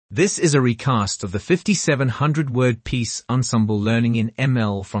This is a recast of the 5,700-word piece Ensemble Learning in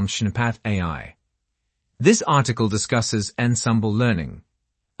ML from Snippet AI. This article discusses ensemble learning,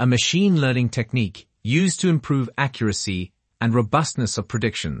 a machine learning technique used to improve accuracy and robustness of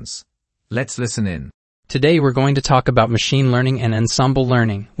predictions. Let's listen in. Today we're going to talk about machine learning and ensemble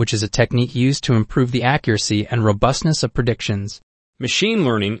learning, which is a technique used to improve the accuracy and robustness of predictions. Machine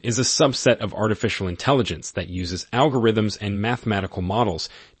learning is a subset of artificial intelligence that uses algorithms and mathematical models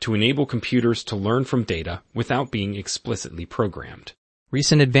to enable computers to learn from data without being explicitly programmed.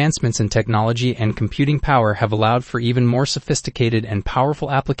 Recent advancements in technology and computing power have allowed for even more sophisticated and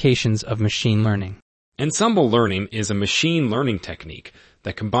powerful applications of machine learning. Ensemble learning is a machine learning technique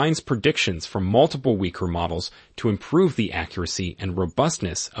that combines predictions from multiple weaker models to improve the accuracy and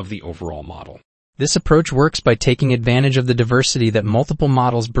robustness of the overall model. This approach works by taking advantage of the diversity that multiple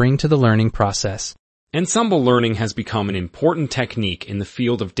models bring to the learning process. Ensemble learning has become an important technique in the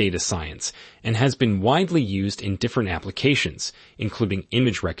field of data science and has been widely used in different applications, including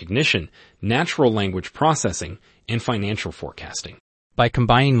image recognition, natural language processing, and financial forecasting. By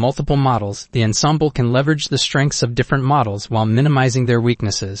combining multiple models, the ensemble can leverage the strengths of different models while minimizing their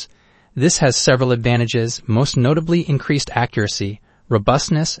weaknesses. This has several advantages, most notably increased accuracy,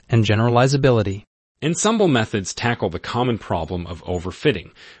 robustness, and generalizability. Ensemble methods tackle the common problem of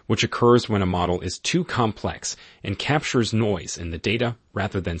overfitting, which occurs when a model is too complex and captures noise in the data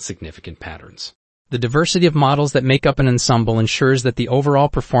rather than significant patterns. The diversity of models that make up an ensemble ensures that the overall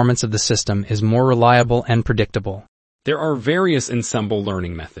performance of the system is more reliable and predictable. There are various ensemble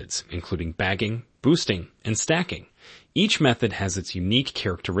learning methods, including bagging, boosting, and stacking. Each method has its unique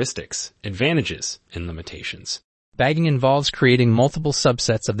characteristics, advantages, and limitations. Bagging involves creating multiple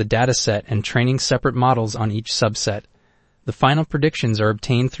subsets of the dataset and training separate models on each subset. The final predictions are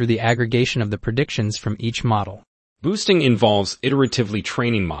obtained through the aggregation of the predictions from each model. Boosting involves iteratively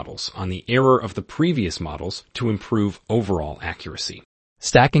training models on the error of the previous models to improve overall accuracy.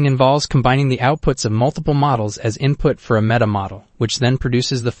 Stacking involves combining the outputs of multiple models as input for a meta-model, which then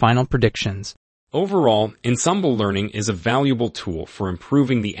produces the final predictions. Overall, ensemble learning is a valuable tool for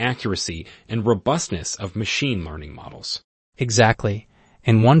improving the accuracy and robustness of machine learning models. Exactly.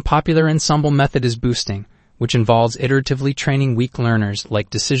 And one popular ensemble method is boosting, which involves iteratively training weak learners like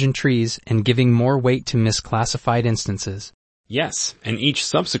decision trees and giving more weight to misclassified instances. Yes, and each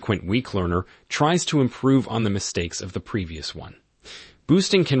subsequent weak learner tries to improve on the mistakes of the previous one.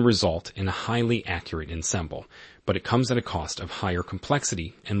 Boosting can result in a highly accurate ensemble, but it comes at a cost of higher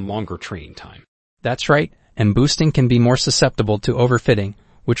complexity and longer training time. That's right, and boosting can be more susceptible to overfitting,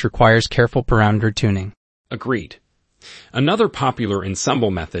 which requires careful parameter tuning. Agreed. Another popular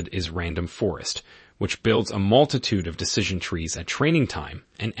ensemble method is random forest, which builds a multitude of decision trees at training time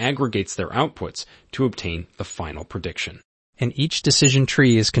and aggregates their outputs to obtain the final prediction. And each decision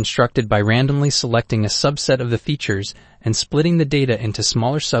tree is constructed by randomly selecting a subset of the features and splitting the data into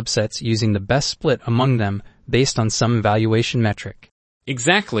smaller subsets using the best split among them based on some evaluation metric.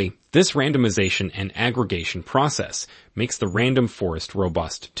 Exactly. This randomization and aggregation process makes the random forest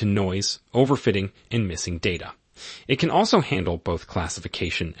robust to noise, overfitting, and missing data. It can also handle both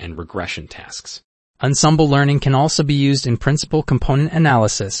classification and regression tasks. Ensemble learning can also be used in principal component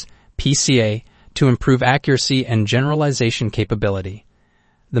analysis, PCA, to improve accuracy and generalization capability.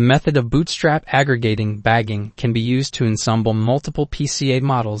 The method of bootstrap aggregating, bagging, can be used to ensemble multiple PCA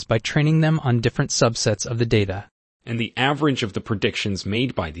models by training them on different subsets of the data. And the average of the predictions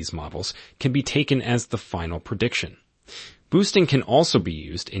made by these models can be taken as the final prediction. Boosting can also be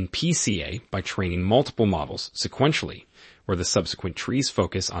used in PCA by training multiple models sequentially, where the subsequent trees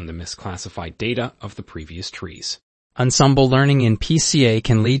focus on the misclassified data of the previous trees. Ensemble learning in PCA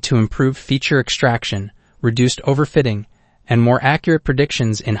can lead to improved feature extraction, reduced overfitting, and more accurate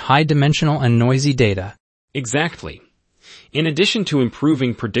predictions in high-dimensional and noisy data. Exactly. In addition to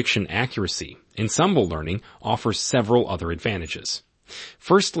improving prediction accuracy, ensemble learning offers several other advantages.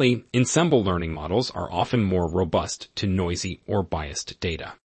 Firstly, ensemble learning models are often more robust to noisy or biased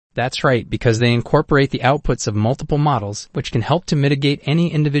data. That's right, because they incorporate the outputs of multiple models, which can help to mitigate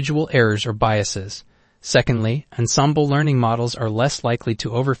any individual errors or biases. Secondly, ensemble learning models are less likely to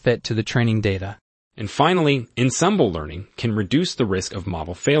overfit to the training data. And finally, ensemble learning can reduce the risk of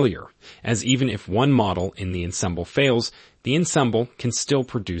model failure, as even if one model in the ensemble fails, the ensemble can still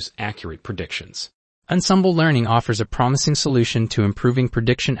produce accurate predictions. Ensemble learning offers a promising solution to improving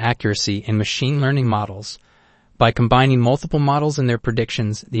prediction accuracy in machine learning models. By combining multiple models and their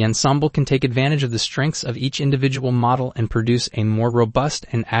predictions, the ensemble can take advantage of the strengths of each individual model and produce a more robust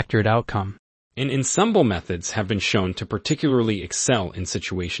and accurate outcome. And ensemble methods have been shown to particularly excel in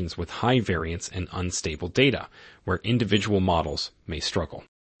situations with high variance and unstable data, where individual models may struggle.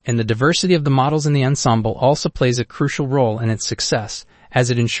 And the diversity of the models in the ensemble also plays a crucial role in its success, as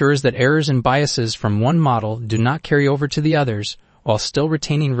it ensures that errors and biases from one model do not carry over to the others, while still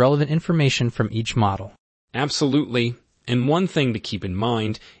retaining relevant information from each model. Absolutely. And one thing to keep in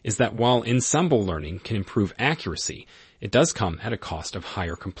mind is that while ensemble learning can improve accuracy, it does come at a cost of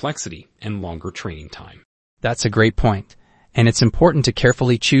higher complexity and longer training time. That's a great point. And it's important to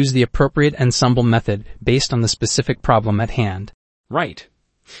carefully choose the appropriate ensemble method based on the specific problem at hand. Right.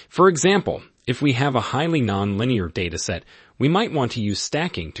 For example, if we have a highly nonlinear dataset, we might want to use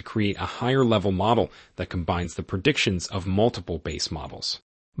stacking to create a higher level model that combines the predictions of multiple base models.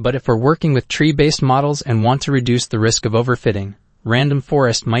 But if we're working with tree-based models and want to reduce the risk of overfitting, random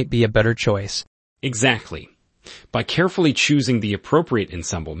forest might be a better choice. Exactly. By carefully choosing the appropriate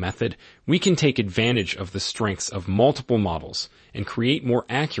ensemble method, we can take advantage of the strengths of multiple models and create more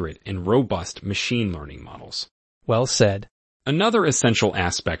accurate and robust machine learning models. Well said. Another essential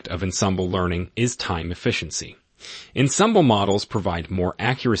aspect of ensemble learning is time efficiency. Ensemble models provide more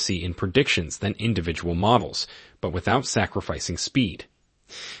accuracy in predictions than individual models, but without sacrificing speed.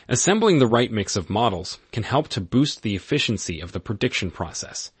 Assembling the right mix of models can help to boost the efficiency of the prediction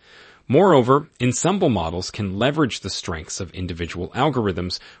process. Moreover, ensemble models can leverage the strengths of individual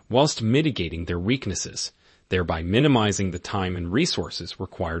algorithms whilst mitigating their weaknesses, thereby minimizing the time and resources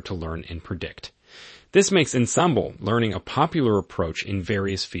required to learn and predict. This makes ensemble learning a popular approach in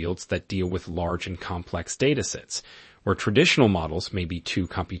various fields that deal with large and complex datasets, where traditional models may be too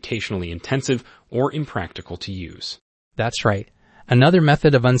computationally intensive or impractical to use. That's right. Another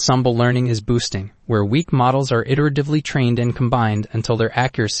method of ensemble learning is boosting, where weak models are iteratively trained and combined until their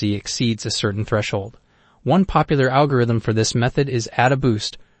accuracy exceeds a certain threshold. One popular algorithm for this method is add a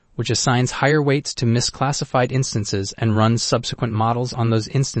boost, which assigns higher weights to misclassified instances and runs subsequent models on those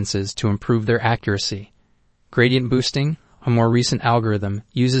instances to improve their accuracy. Gradient boosting, a more recent algorithm,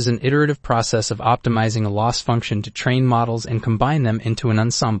 uses an iterative process of optimizing a loss function to train models and combine them into an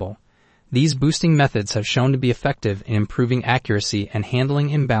ensemble. These boosting methods have shown to be effective in improving accuracy and handling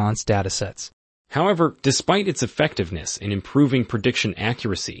imbalanced datasets. However, despite its effectiveness in improving prediction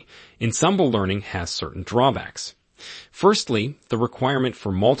accuracy, ensemble learning has certain drawbacks. Firstly, the requirement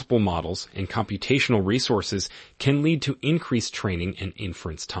for multiple models and computational resources can lead to increased training and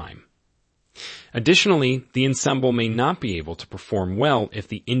inference time. Additionally, the ensemble may not be able to perform well if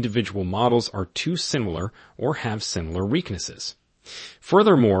the individual models are too similar or have similar weaknesses.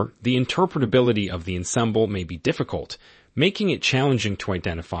 Furthermore, the interpretability of the ensemble may be difficult, making it challenging to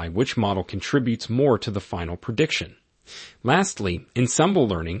identify which model contributes more to the final prediction. Lastly, ensemble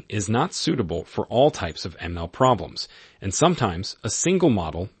learning is not suitable for all types of ML problems, and sometimes a single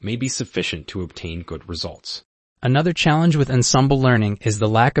model may be sufficient to obtain good results. Another challenge with ensemble learning is the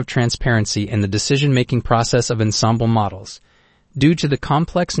lack of transparency in the decision-making process of ensemble models. Due to the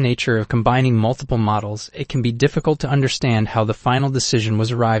complex nature of combining multiple models, it can be difficult to understand how the final decision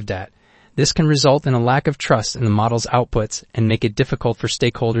was arrived at. This can result in a lack of trust in the model's outputs and make it difficult for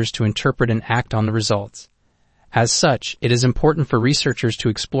stakeholders to interpret and act on the results. As such, it is important for researchers to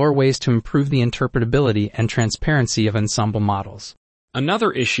explore ways to improve the interpretability and transparency of ensemble models.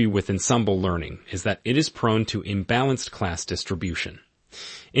 Another issue with ensemble learning is that it is prone to imbalanced class distribution.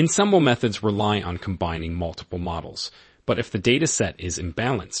 Ensemble methods rely on combining multiple models, but if the data set is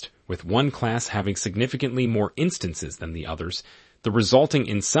imbalanced, with one class having significantly more instances than the others, the resulting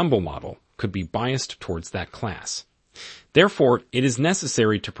ensemble model could be biased towards that class. Therefore, it is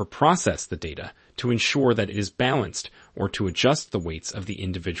necessary to preprocess the data to ensure that it is balanced or to adjust the weights of the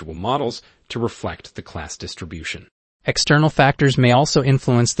individual models to reflect the class distribution. External factors may also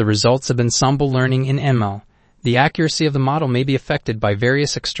influence the results of ensemble learning in ML. The accuracy of the model may be affected by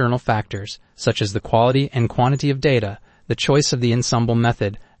various external factors, such as the quality and quantity of data, the choice of the ensemble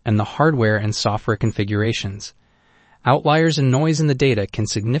method, and the hardware and software configurations. Outliers and noise in the data can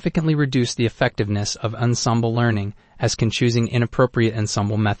significantly reduce the effectiveness of ensemble learning, as can choosing inappropriate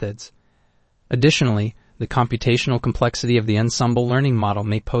ensemble methods. Additionally, the computational complexity of the ensemble learning model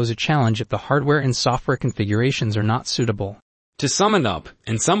may pose a challenge if the hardware and software configurations are not suitable. To sum it up,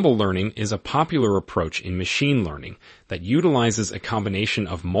 ensemble learning is a popular approach in machine learning that utilizes a combination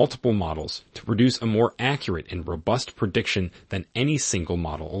of multiple models to produce a more accurate and robust prediction than any single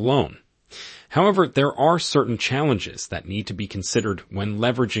model alone. However, there are certain challenges that need to be considered when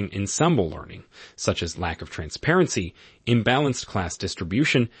leveraging ensemble learning, such as lack of transparency, imbalanced class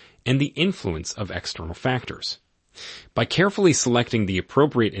distribution, and the influence of external factors. By carefully selecting the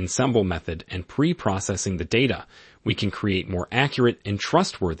appropriate ensemble method and pre-processing the data, we can create more accurate and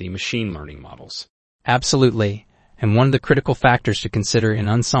trustworthy machine learning models. Absolutely. And one of the critical factors to consider in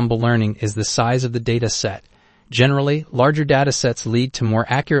ensemble learning is the size of the data set. Generally, larger datasets lead to more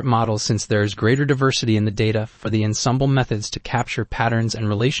accurate models since there is greater diversity in the data for the ensemble methods to capture patterns and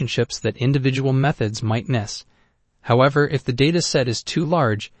relationships that individual methods might miss. However, if the dataset is too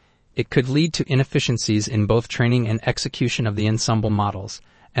large, it could lead to inefficiencies in both training and execution of the ensemble models,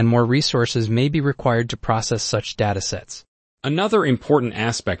 and more resources may be required to process such datasets. Another important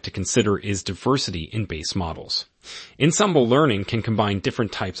aspect to consider is diversity in base models. Ensemble learning can combine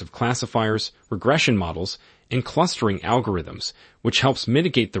different types of classifiers, regression models, and clustering algorithms, which helps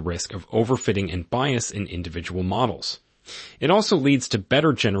mitigate the risk of overfitting and bias in individual models. It also leads to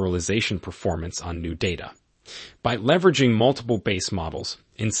better generalization performance on new data. By leveraging multiple base models,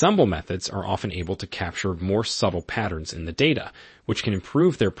 ensemble methods are often able to capture more subtle patterns in the data, which can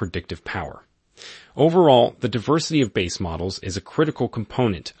improve their predictive power. Overall, the diversity of base models is a critical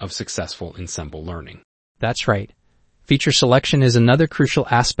component of successful ensemble learning. That's right. Feature selection is another crucial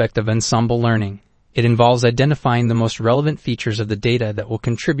aspect of ensemble learning. It involves identifying the most relevant features of the data that will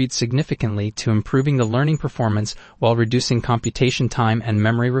contribute significantly to improving the learning performance while reducing computation time and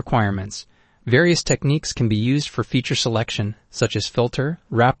memory requirements. Various techniques can be used for feature selection, such as filter,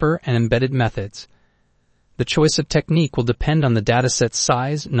 wrapper, and embedded methods. The choice of technique will depend on the dataset's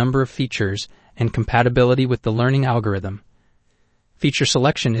size, number of features, and compatibility with the learning algorithm. Feature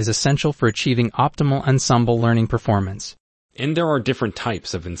selection is essential for achieving optimal ensemble learning performance. And there are different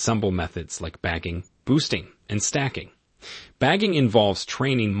types of ensemble methods like bagging, boosting, and stacking. Bagging involves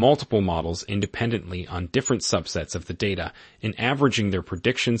training multiple models independently on different subsets of the data and averaging their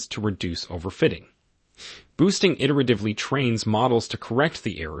predictions to reduce overfitting. Boosting iteratively trains models to correct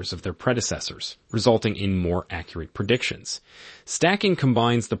the errors of their predecessors, resulting in more accurate predictions. Stacking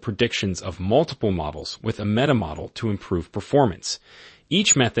combines the predictions of multiple models with a meta-model to improve performance.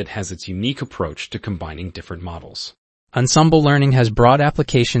 Each method has its unique approach to combining different models. Ensemble learning has broad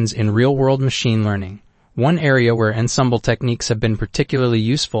applications in real-world machine learning. One area where ensemble techniques have been particularly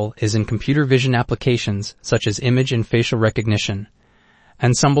useful is in computer vision applications, such as image and facial recognition.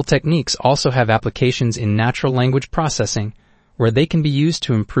 Ensemble techniques also have applications in natural language processing, where they can be used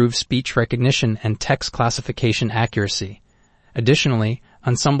to improve speech recognition and text classification accuracy. Additionally,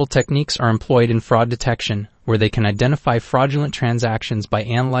 ensemble techniques are employed in fraud detection, where they can identify fraudulent transactions by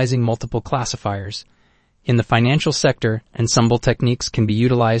analyzing multiple classifiers. In the financial sector, ensemble techniques can be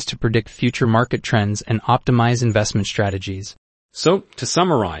utilized to predict future market trends and optimize investment strategies. So, to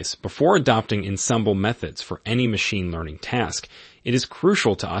summarize, before adopting ensemble methods for any machine learning task, it is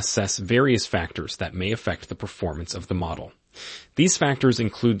crucial to assess various factors that may affect the performance of the model. These factors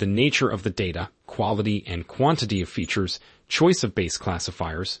include the nature of the data, quality and quantity of features, choice of base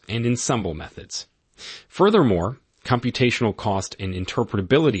classifiers, and ensemble methods. Furthermore, computational cost and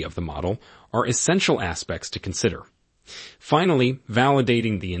interpretability of the model are essential aspects to consider. Finally,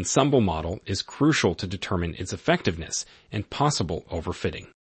 validating the ensemble model is crucial to determine its effectiveness and possible overfitting.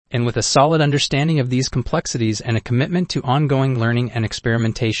 And with a solid understanding of these complexities and a commitment to ongoing learning and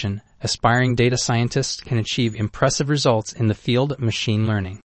experimentation, aspiring data scientists can achieve impressive results in the field of machine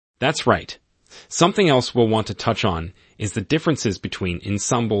learning. That's right. Something else we'll want to touch on is the differences between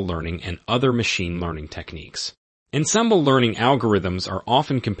ensemble learning and other machine learning techniques. Ensemble learning algorithms are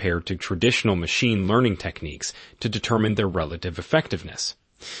often compared to traditional machine learning techniques to determine their relative effectiveness.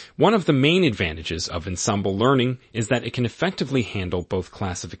 One of the main advantages of ensemble learning is that it can effectively handle both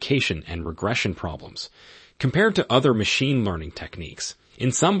classification and regression problems. Compared to other machine learning techniques,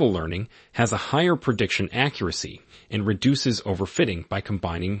 ensemble learning has a higher prediction accuracy and reduces overfitting by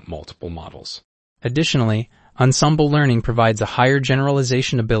combining multiple models. Additionally, ensemble learning provides a higher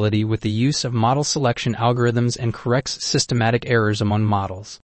generalization ability with the use of model selection algorithms and corrects systematic errors among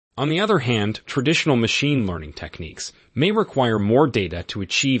models. On the other hand, traditional machine learning techniques may require more data to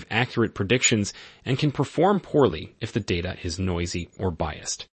achieve accurate predictions and can perform poorly if the data is noisy or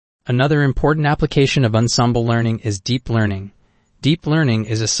biased. Another important application of ensemble learning is deep learning. Deep learning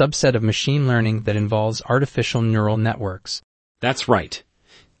is a subset of machine learning that involves artificial neural networks. That's right.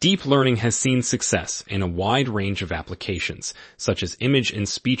 Deep learning has seen success in a wide range of applications, such as image and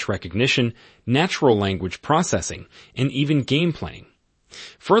speech recognition, natural language processing, and even game playing.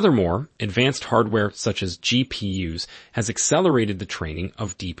 Furthermore, advanced hardware such as GPUs has accelerated the training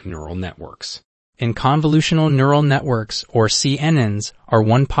of deep neural networks. And convolutional neural networks, or CNNs, are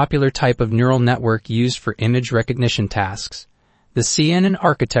one popular type of neural network used for image recognition tasks. The CNN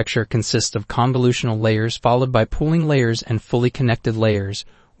architecture consists of convolutional layers followed by pooling layers and fully connected layers,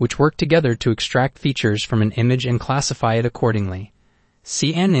 which work together to extract features from an image and classify it accordingly.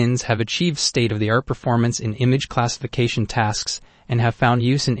 CNNs have achieved state-of-the-art performance in image classification tasks and have found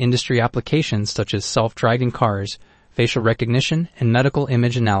use in industry applications such as self-driving cars, facial recognition, and medical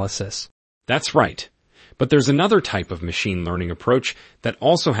image analysis. That's right. But there's another type of machine learning approach that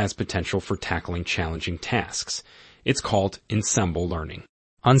also has potential for tackling challenging tasks. It's called ensemble learning.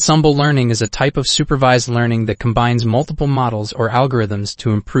 Ensemble learning is a type of supervised learning that combines multiple models or algorithms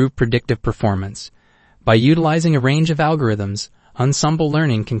to improve predictive performance. By utilizing a range of algorithms, ensemble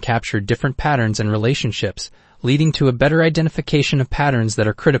learning can capture different patterns and relationships, leading to a better identification of patterns that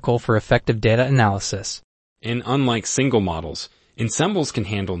are critical for effective data analysis. And unlike single models, ensembles can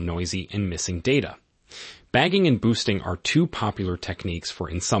handle noisy and missing data. Bagging and boosting are two popular techniques for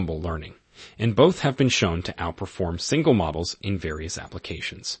ensemble learning, and both have been shown to outperform single models in various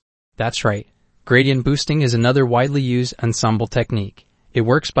applications. That's right. Gradient boosting is another widely used ensemble technique. It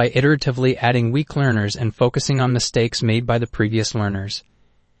works by iteratively adding weak learners and focusing on mistakes made by the previous learners.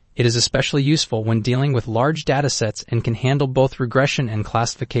 It is especially useful when dealing with large datasets and can handle both regression and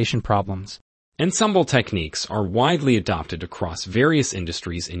classification problems. Ensemble techniques are widely adopted across various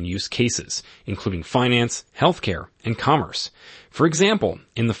industries and use cases, including finance, healthcare, and commerce. For example,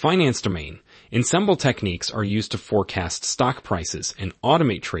 in the finance domain, ensemble techniques are used to forecast stock prices and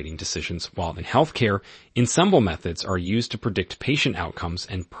automate trading decisions, while in healthcare, ensemble methods are used to predict patient outcomes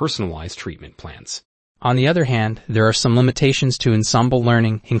and personalize treatment plans. On the other hand, there are some limitations to ensemble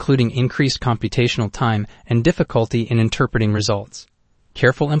learning, including increased computational time and difficulty in interpreting results.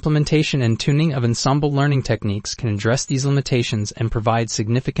 Careful implementation and tuning of ensemble learning techniques can address these limitations and provide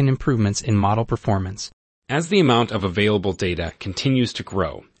significant improvements in model performance. As the amount of available data continues to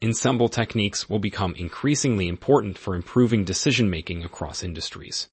grow, ensemble techniques will become increasingly important for improving decision-making across industries.